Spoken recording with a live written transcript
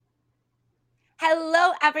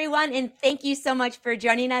Hello, everyone, and thank you so much for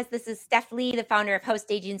joining us. This is Steph Lee, the founder of Host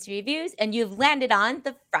Agency Reviews, and you've landed on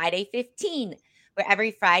the Friday 15, where every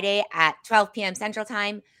Friday at 12 p.m. Central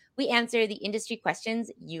Time, we answer the industry questions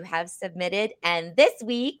you have submitted. And this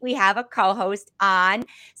week, we have a co-host on.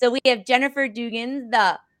 So we have Jennifer Dugan,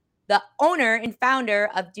 the owner and founder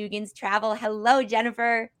of Dugan's Travel. Hello,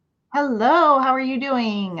 Jennifer. Hello, how are you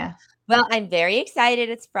doing? Well, I'm very excited.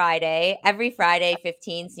 It's Friday. Every Friday,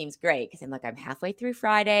 15 seems great because I'm halfway through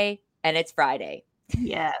Friday and it's Friday.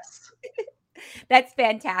 Yes. That's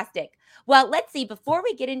fantastic. Well, let's see. Before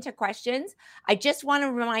we get into questions, I just want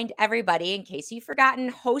to remind everybody, in case you've forgotten,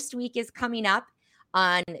 Host Week is coming up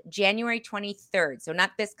on January 23rd. So,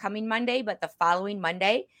 not this coming Monday, but the following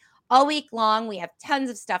Monday. All week long, we have tons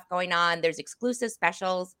of stuff going on. There's exclusive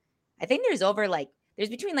specials. I think there's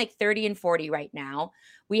between 30 and 40 right now.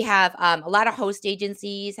 We have a lot of host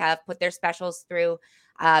agencies have put their specials through.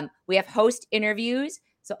 We have host interviews.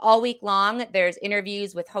 So all week long, there's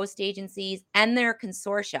interviews with host agencies and their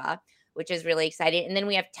consortia, which is really exciting. And then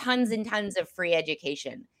we have tons and tons of free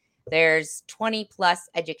education. There's 20 plus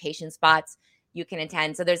education spots you can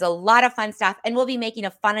attend. So there's a lot of fun stuff. And we'll be making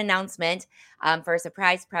a fun announcement for a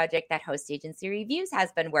surprise project that Host Agency Reviews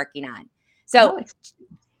has been working on. So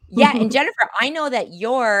yeah, and Jennifer, I know that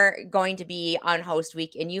you're going to be on Host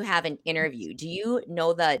Week and you have an interview. Do you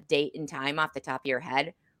know the date and time off the top of your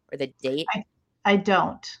head or the date? I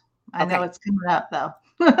don't. I know Okay. it's coming up though.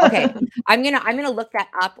 Okay. I'm gonna look that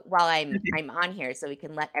up while I'm on here so we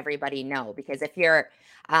can let everybody know. Because if you're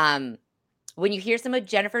when you hear some of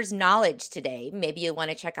Jennifer's knowledge today, maybe you'll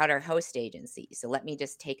want to check out our host agency. So let me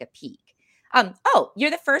just take a peek.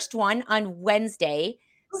 You're the first one on Wednesday.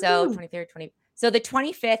 So Woohoo. 23rd, 20. So the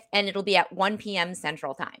 25th, and it'll be at 1 p.m.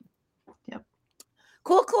 Central Time. Yep.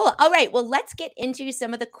 Cool. All right. Well, let's get into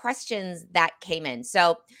some of the questions that came in.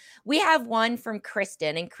 So we have one from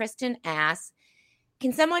Kristen, and Kristen asks,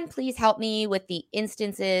 can someone please help me with the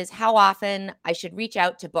instances, how often I should reach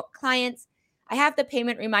out to book clients? I have the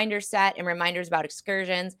payment reminders set and reminders about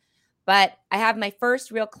excursions, but I have my first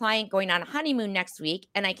real client going on a honeymoon next week,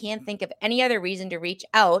 and I can't think of any other reason to reach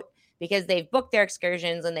out because they've booked their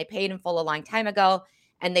excursions and they paid in full a long time ago,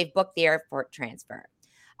 and they've booked the airport transfer.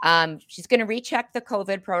 She's going to recheck the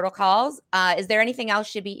COVID protocols. Is there anything else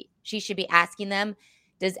she should be asking them?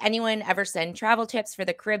 Does anyone ever send travel tips for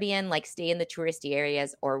the Caribbean, like stay in the touristy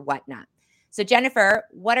areas or whatnot? So, Jennifer,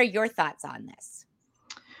 what are your thoughts on this?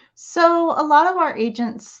 So a lot of our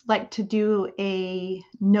agents like to do a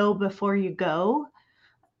know before you go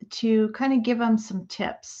to kind of give them some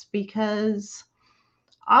tips, because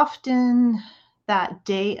often that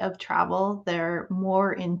day of travel, they're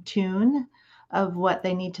more in tune of what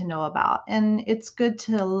they need to know about. And it's good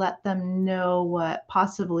to let them know what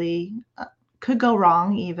possibly could go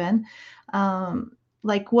wrong, even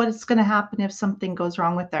like what's going to happen if something goes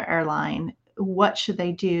wrong with their airline. What should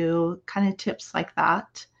they do? Kind of tips like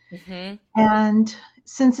that. Mm-hmm. And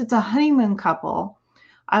since it's a honeymoon couple,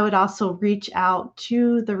 I would also reach out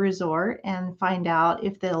to the resort and find out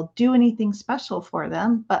if they'll do anything special for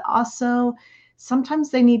them. But also, sometimes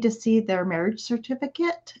they need to see their marriage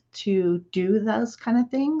certificate to do those kind of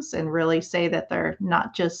things and really say that they're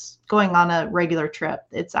not just going on a regular trip.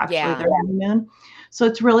 It's actually their honeymoon. So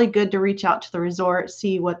it's really good to reach out to the resort,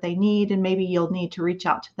 see what they need, and maybe you'll need to reach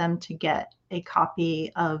out to them to get a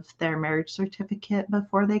copy of their marriage certificate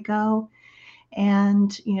before they go.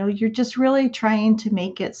 And you're just really trying to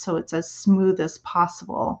make it so it's as smooth as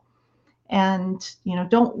possible. And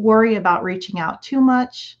don't worry about reaching out too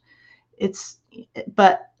much.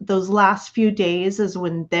 But those last few days is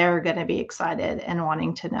when they're going to be excited and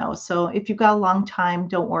wanting to know. So if you've got a long time,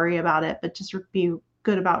 don't worry about it, but just be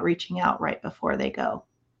good about reaching out right before they go.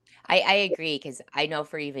 I agree, because I know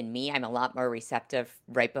for even me, I'm a lot more receptive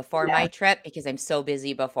right before my trip because I'm so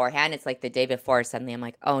busy beforehand. It's like the day before, suddenly I'm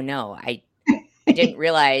like, oh no, I didn't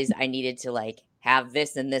realize I needed to have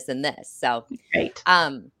this and this and this. So, Great.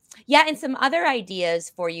 yeah, and some other ideas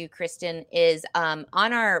for you, Kristen, is on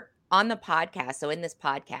the podcast. So in this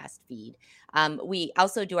podcast feed, we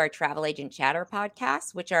also do our Travel Agent Chatter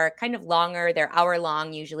podcasts, which are kind of longer. They're hour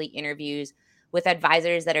long, usually interviews with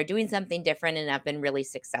advisors that are doing something different and have been really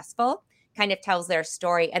successful. Kind of tells their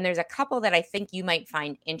story, and there's a couple that I think you might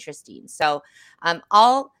find interesting. So,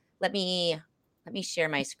 let me share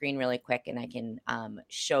my screen really quick and I can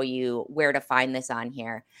show you where to find this on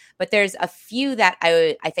here. But there's a few that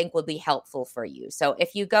I think will be helpful for you. So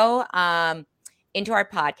if you go into our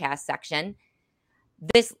podcast section,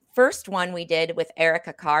 this first one we did with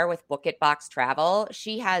Erica Carr with Book It Box Travel,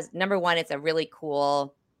 she has, number one, it's a really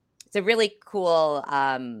cool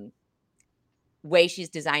way she's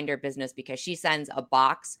designed her business, because she sends a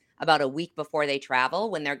box about a week before they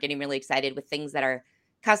travel when they're getting really excited with things that are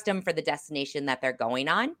custom for the destination that they're going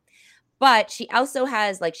on. But she also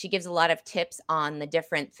has, like, she gives a lot of tips on the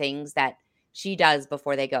different things that she does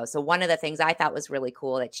before they go. So one of the things I thought was really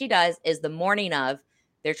cool that she does is the morning of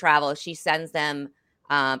their travel, she sends them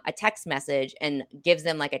a text message and gives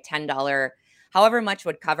them like a $10, however much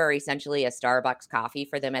would cover essentially a Starbucks coffee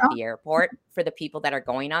for them at the airport for the people that are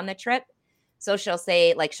going on the trip. So she'll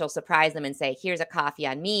say, like, she'll surprise them and say, here's a coffee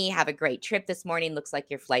on me. Have a great trip this morning. Looks like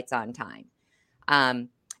your flight's on time.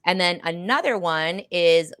 And then another one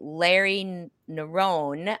is Larry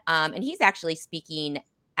Nerone, and he's actually speaking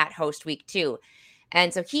at Host Week too.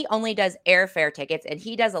 And so he only does airfare tickets, and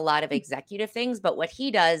he does a lot of executive things. But what he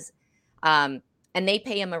does, and they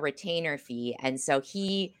pay him a retainer fee. And so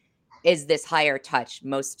he is this higher touch.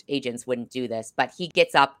 Most agents wouldn't do this, but he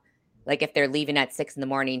gets up, like if they're leaving at 6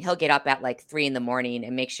 a.m, he'll get up at like 3 a.m.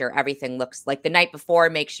 and make sure everything looks like the night before,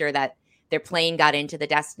 make sure that their plane got into the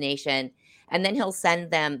destination. And then he'll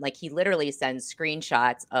send them, like he literally sends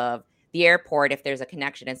screenshots of the airport if there's a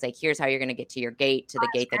connection and say, here's how you're going to get to your gate, to the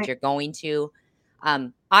gate that you're going to.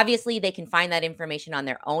 Obviously, they can find that information on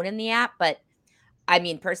their own in the app. But I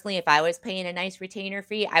mean, personally, if I was paying a nice retainer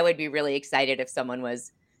fee, I would be really excited if someone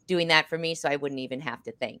was doing that for me, so I wouldn't even have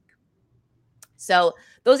to think. So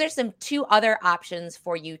those are some 2 other options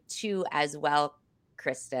for you too as well,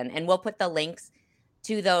 Kristen. And we'll put the links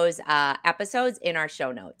to those episodes in our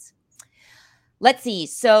show notes. Let's see.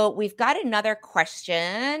 So we've got another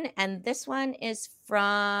question, and this one is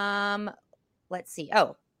from, let's see.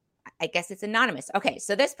 Oh, I guess it's anonymous. Okay.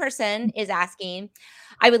 So this person is asking,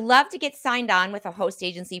 I would love to get signed on with a host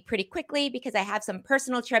agency pretty quickly because I have some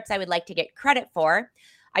personal trips I would like to get credit for.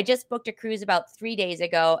 I just booked a cruise about 3 days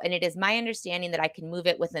ago, and it is my understanding that I can move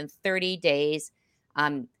it within 30 days.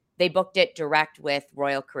 They booked it direct with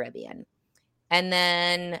Royal Caribbean. And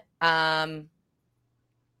then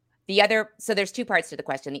so there's 2 parts to the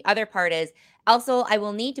question. The other part is, also, I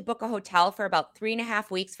will need to book a hotel for about 3.5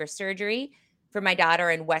 weeks for surgery for my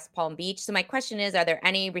daughter in West Palm Beach. So my question is, are there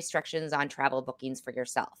any restrictions on travel bookings for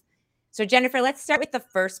yourself? So Jennifer, let's start with the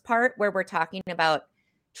first part where we're talking about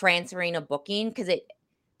transferring a booking, because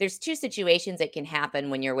there's 2 situations that can happen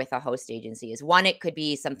when you're with a host agency. Is one, it could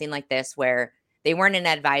be something like this where they weren't an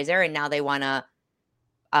advisor and now they want to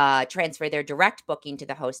transfer their direct booking to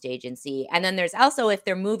the host agency. And then there's also if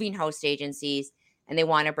they're moving host agencies and they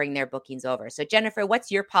want to bring their bookings over. So Jennifer, what's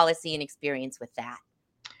your policy and experience with that?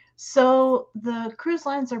 So the cruise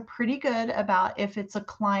lines are pretty good about if it's a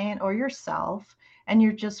client or yourself and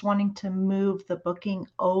you're just wanting to move the booking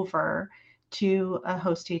over to a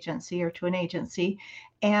host agency or to an agency,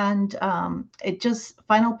 and it just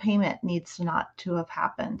final payment needs not to have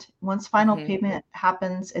happened. Once final payment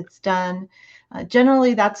happens, it's done.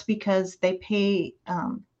 Generally, that's because they pay.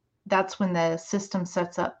 That's when the system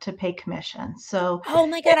sets up to pay commission. So, oh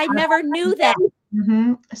my God, I never knew that.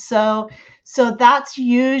 So that's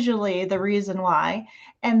usually the reason why.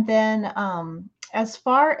 And then as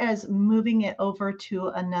far as moving it over to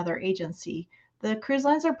another agency, the cruise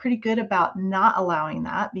lines are pretty good about not allowing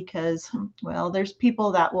that because, well, there's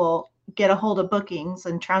people that will get a hold of bookings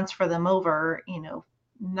and transfer them over,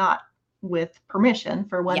 not with permission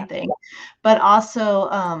for one thing, but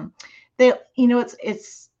also they,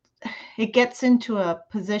 it gets into a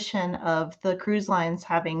position of the cruise lines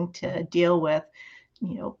having to deal with,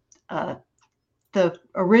 the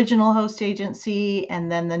original host agency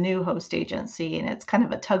and then the new host agency, and it's kind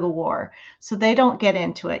of a tug of war. So they don't get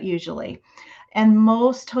into it usually. And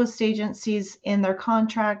most host agencies in their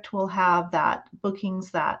contract will have that bookings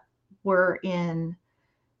that were in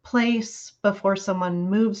place before someone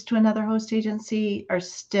moves to another host agency are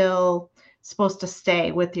still supposed to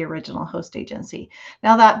stay with the original host agency.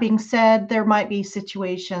 Now, that being said, there might be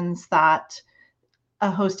situations that a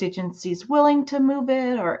host agency is willing to move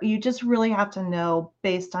it, or you just really have to know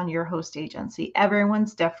based on your host agency.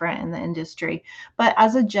 Everyone's different in the industry. But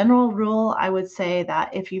as a general rule, I would say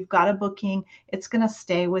that if you've got a booking, it's going to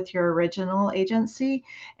stay with your original agency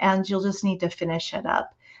and you'll just need to finish it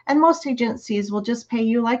up. And most agencies will just pay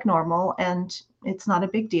you like normal and it's not a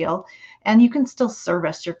big deal. And you can still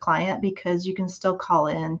service your client because you can still call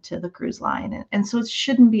in to the cruise line. And so it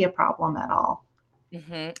shouldn't be a problem at all.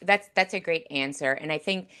 That's a great answer. And I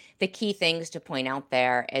think the key things to point out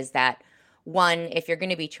there is that one, if you're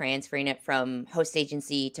going to be transferring it from host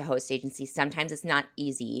agency to host agency, sometimes it's not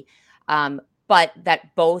easy. But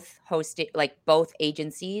that both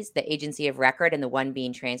agencies, the agency of record and the one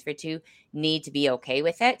being transferred to, need to be okay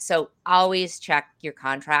with it. So always check your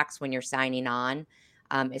contracts when you're signing on.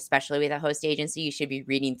 especially with a host agency. You should be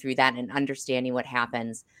reading through that and understanding what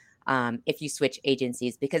happens if you switch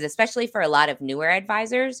agencies, because especially for a lot of newer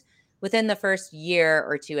advisors, within the first year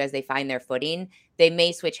or two, as they find their footing, they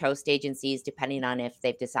may switch host agencies depending on if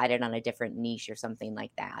they've decided on a different niche or something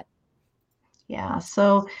like that. Yeah,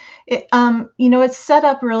 so it's set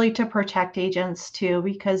up really to protect agents too,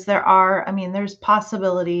 because there's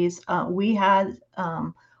possibilities. We had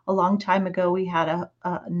a long time ago, we had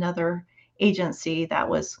another agency that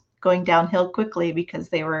was going downhill quickly because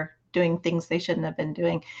they were doing things they shouldn't have been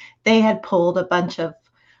doing. They had pulled a bunch of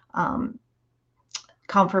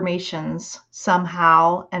confirmations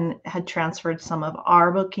somehow and had transferred some of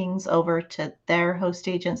our bookings over to their host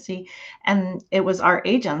agency, and it was our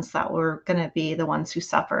agents that were going to be the ones who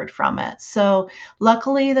suffered from it. So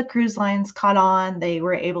luckily the cruise lines caught on, they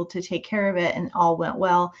were able to take care of it, and all went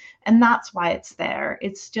well, and that's why it's there.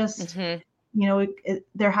 It's just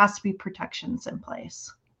there has to be protections in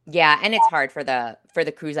place. Yeah, and it's hard for the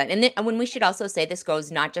cruise line. And when we should also say, this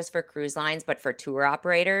goes not just for cruise lines, but for tour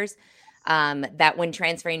operators, that when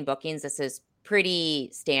transferring bookings, this is pretty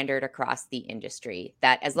standard across the industry,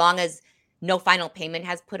 that as long as no final payment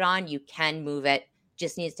has put on, you can move it.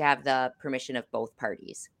 Just needs to have the permission of both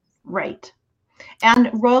parties. Right. And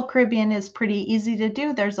Royal Caribbean is pretty easy to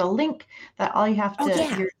do. There's a link that all you have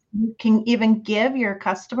to, you can even give your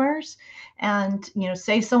customers, and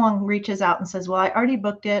say someone reaches out and says, well, I already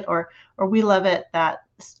booked it, or we love it that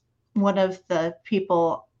one of the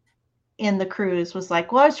people in the cruise was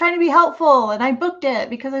like, well, I was trying to be helpful and I booked it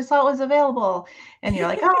because I saw it was available. And you're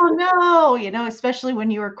like, oh no, especially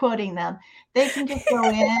when you were quoting them, they can just go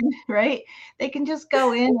in, right? They can just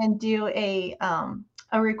go in and do a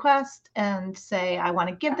request and say, I want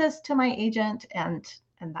to give this to my agent, and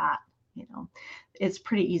that, it's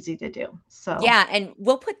pretty easy to do. So yeah, and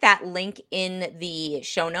we'll put that link in the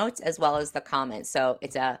show notes as well as the comments. So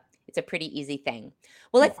it's a pretty easy thing.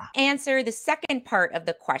 Well, let's answer the second part of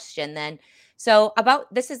the question then. So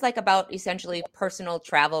this is about essentially personal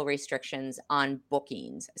travel restrictions on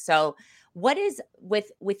bookings. So what is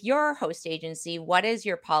with your host agency, what is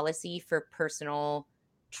your policy for personal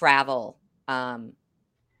travel? Does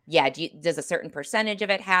a certain percentage of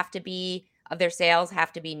it of their sales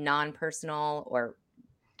have to be non-personal, or?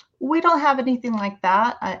 We don't have anything like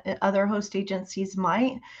that. Other host agencies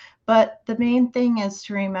might, but the main thing is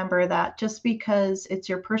to remember that just because it's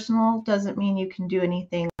your personal doesn't mean you can do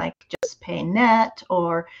anything like just pay net,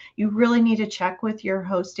 or you really need to check with your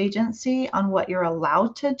host agency on what you're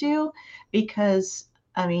allowed to do, because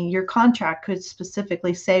your contract could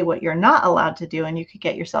specifically say what you're not allowed to do, and you could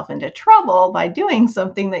get yourself into trouble by doing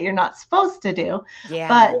something that you're not supposed to do. Yeah.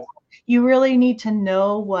 But you really need to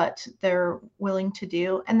know what they're willing to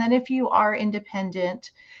do. And then if you are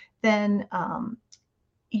independent, then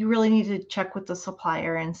you really need to check with the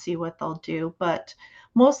supplier and see what they'll do. But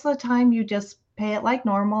most of the time you just pay it like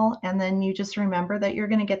normal, and then you just remember that you're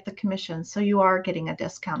going to get the commission. So you are getting a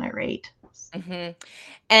discounted rate. Mm-hmm.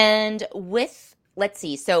 And let's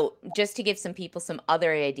see. So just to give some people some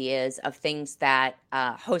other ideas of things that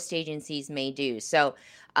host agencies may do. So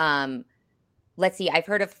let's see. I've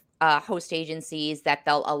heard of host agencies that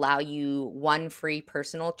they'll allow you one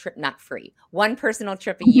personal trip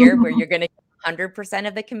a year where you're going to get 100%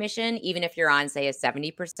 of the commission, even if you're on, say, a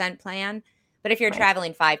 70% plan. But if you're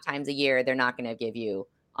traveling 5 times a year, they're not going to give you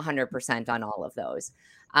 100% on all of those.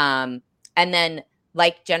 And then,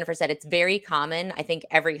 like Jennifer said, it's very common. I think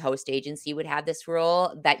every host agency would have this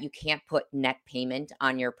rule that you can't put net payment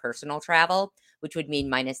on your personal travel, which would mean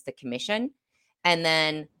minus the commission. And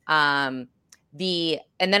then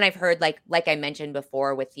and then I've heard, like I mentioned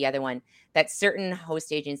before with the other one, that certain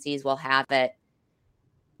host agencies will have it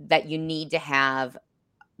that you need to have,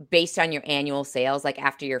 based on your annual sales, like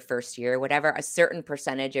after your first year, whatever, a certain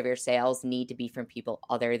percentage of your sales need to be from people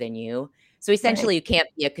other than you. So essentially, You can't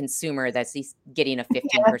be a consumer that's getting a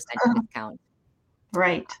 15% discount.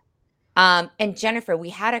 Right. And Jennifer, we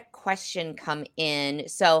had a question come in.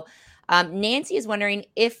 So Nancy is wondering,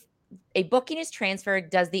 if a booking is transferred,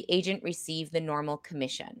 does the agent receive the normal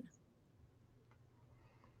commission?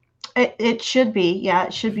 It should be. Yeah,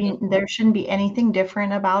 it should be. There shouldn't be anything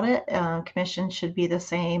different about it. Commission should be the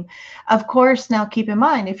same. Of course, now keep in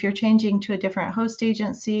mind, if you're changing to a different host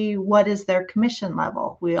agency, what is their commission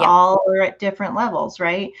level? We all are at different levels,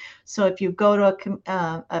 right? So if you go to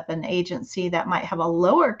an agency that might have a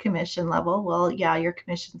lower commission level, well, yeah, your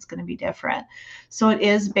commission is going to be different. So it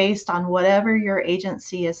is based on whatever your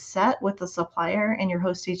agency is set with the supplier, and your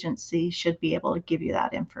host agency should be able to give you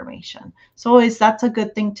that information. So that's a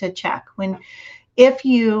good thing to check when if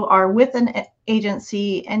you are with an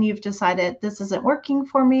agency and you've decided this isn't working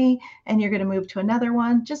for me and you're going to move to another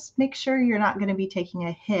one, just make sure you're not going to be taking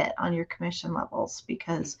a hit on your commission levels,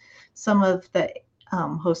 because some of the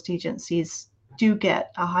host agencies do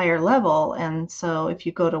get a higher level. And so if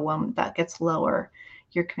you go to one that gets lower,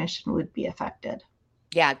 your commission would be affected.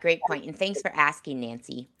 Yeah, great point. And thanks for asking,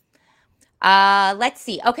 Nancy. Let's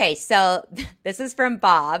see. Okay, so this is from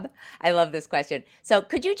Bob. I love this question. So,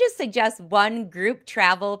 could you just suggest one group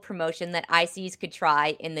travel promotion that ICs could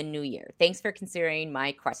try in the new year? Thanks for considering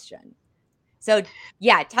my question. So,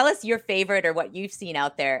 yeah, tell us your favorite or what you've seen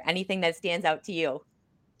out there. Anything that stands out to you?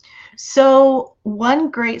 So one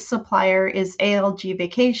great supplier is ALG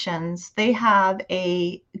Vacations. They have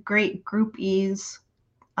a great group ease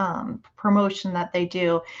promotion that they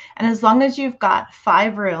do. And as long as you've got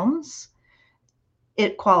 5 rooms,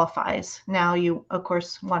 it qualifies. Now you, of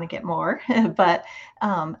course, want to get more, but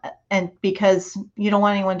and because you don't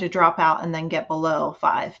want anyone to drop out and then get below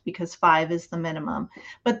 5, because 5 is the minimum.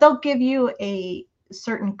 But they'll give you a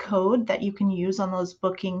certain code that you can use on those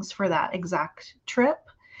bookings for that exact trip.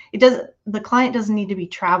 The client doesn't need to be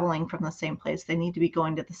traveling from the same place. They need to be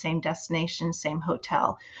going to the same destination, same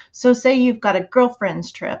hotel. So say you've got a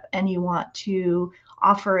girlfriend's trip and you want to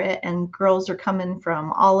offer it, and girls are coming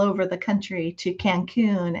from all over the country to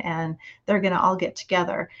Cancun and they're going to all get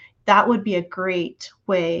together. That would be a great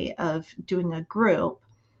way of doing a group.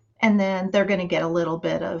 And then they're going to get a little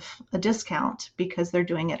bit of a discount because they're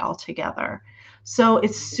doing it all together. So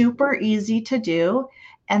it's super easy to do.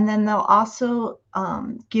 And then they'll also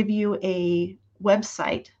give you a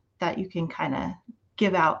website that you can kind of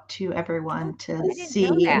give out to everyone to see.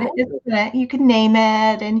 And you can name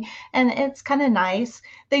it, and it's kind of nice.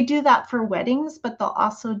 They do that for weddings, but they'll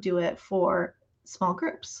also do it for small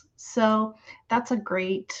groups. So that's a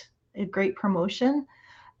great promotion.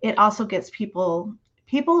 It also gets people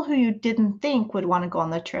who you didn't think would want to go on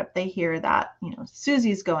the trip. They hear that,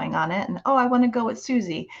 Susie's going on it, and I want to go with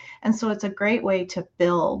Susie. And so it's a great way to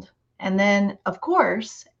build. And then, of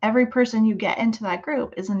course, every person you get into that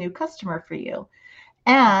group is a new customer for you.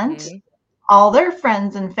 And all their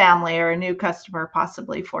friends and family are a new customer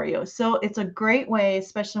possibly for you. So it's a great way,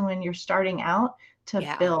 especially when you're starting out,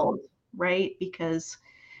 to build, right? Because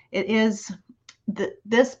it is,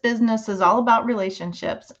 this business is all about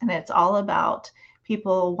relationships, and it's all about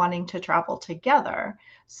people wanting to travel together.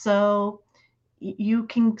 So you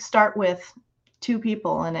can start with 2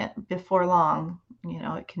 people in it. Before long,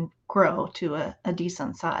 it can grow to a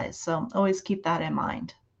decent size. So always keep that in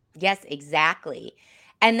mind. Yes, exactly.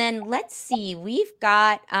 And then let's see, we've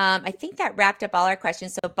got, I think that wrapped up all our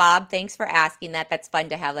questions. So Bob, thanks for asking that. That's fun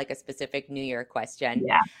to have like a specific New Year question.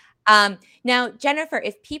 Yeah. Now, Jennifer,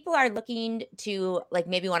 if people are looking to like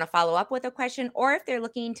maybe want to follow up with a question, or if they're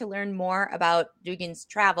looking to learn more about Dugan's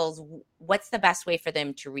Travels, what's the best way for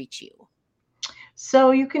them to reach you?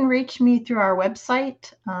 So you can reach me through our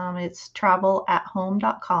website. It's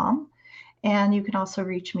travelathome.com. And you can also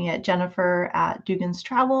reach me at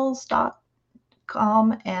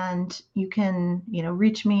jennifer@duganstravels.com. And you can,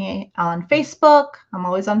 reach me on Facebook. I'm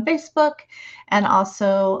always on Facebook, and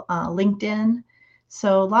also LinkedIn.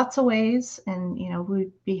 So lots of ways, and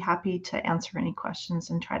we'd be happy to answer any questions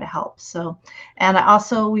and try to help. So, and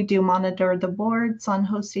we do monitor the boards on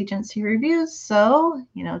host agency reviews. So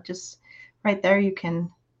just right there, you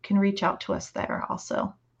can reach out to us there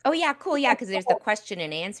also. Oh yeah, cool. Yeah, because there's the question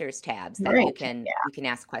and answers tabs that you can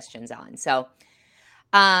ask questions on. So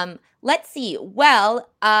let's see. Well,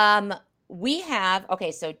 we had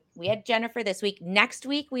Jennifer this week. Next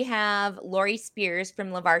week we have Lori Spears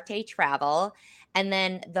from Lavarte Travel. And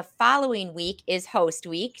then the following week is host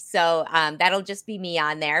week. So that'll just be me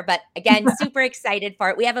on there. But again, super excited for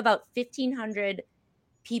it. We have about 1,500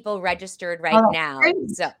 people registered right now. Great.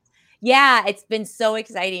 So yeah, it's been so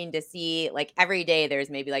exciting to see, like every day there's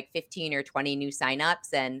maybe like 15 or 20 new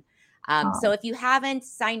signups. And so if you haven't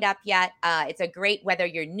signed up yet, it's a great, whether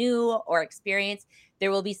you're new or experienced,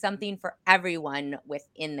 there will be something for everyone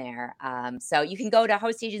within there. So you can go to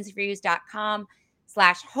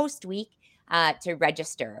hostagencyreviews.com/host week to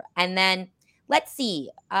register. And then let's see,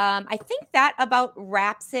 I think that about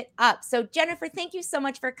wraps it up. So Jennifer, thank you so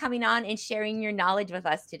much for coming on and sharing your knowledge with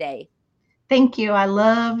us today. Thank you. I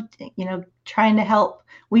loved, trying to help.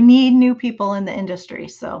 We need new people in the industry.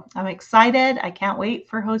 So I'm excited. I can't wait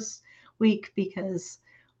for host week, because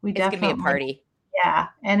it's definitely going to be a party. Yeah.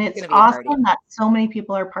 And it's awesome that so many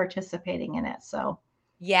people are participating in it. So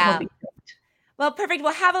yeah. Well, perfect.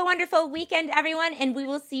 Well, have a wonderful weekend, everyone. And we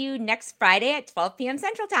will see you next Friday at 12 p.m.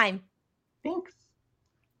 Central Time. Thanks.